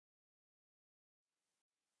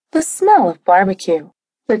The smell of barbecue,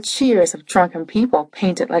 the cheers of drunken people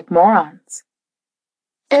painted like morons.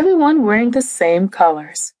 Everyone wearing the same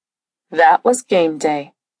colors. That was game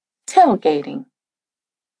day. Tailgating.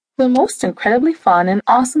 The most incredibly fun and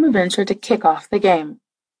awesome adventure to kick off the game.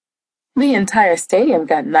 The entire stadium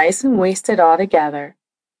got nice and wasted all together.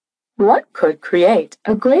 What could create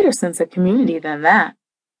a greater sense of community than that?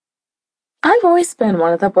 I've always been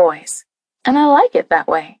one of the boys, and I like it that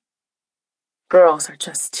way. Girls are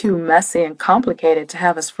just too messy and complicated to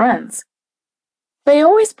have as friends. They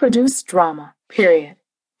always produce drama, period.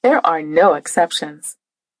 There are no exceptions.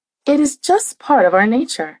 It is just part of our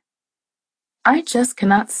nature. I just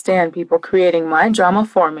cannot stand people creating my drama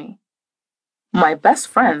for me. My best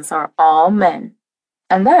friends are all men,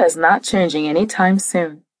 and that is not changing anytime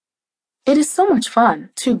soon. It is so much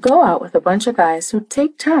fun to go out with a bunch of guys who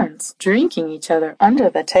take turns drinking each other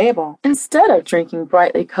under the table instead of drinking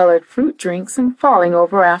brightly colored fruit drinks and falling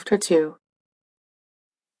over after two.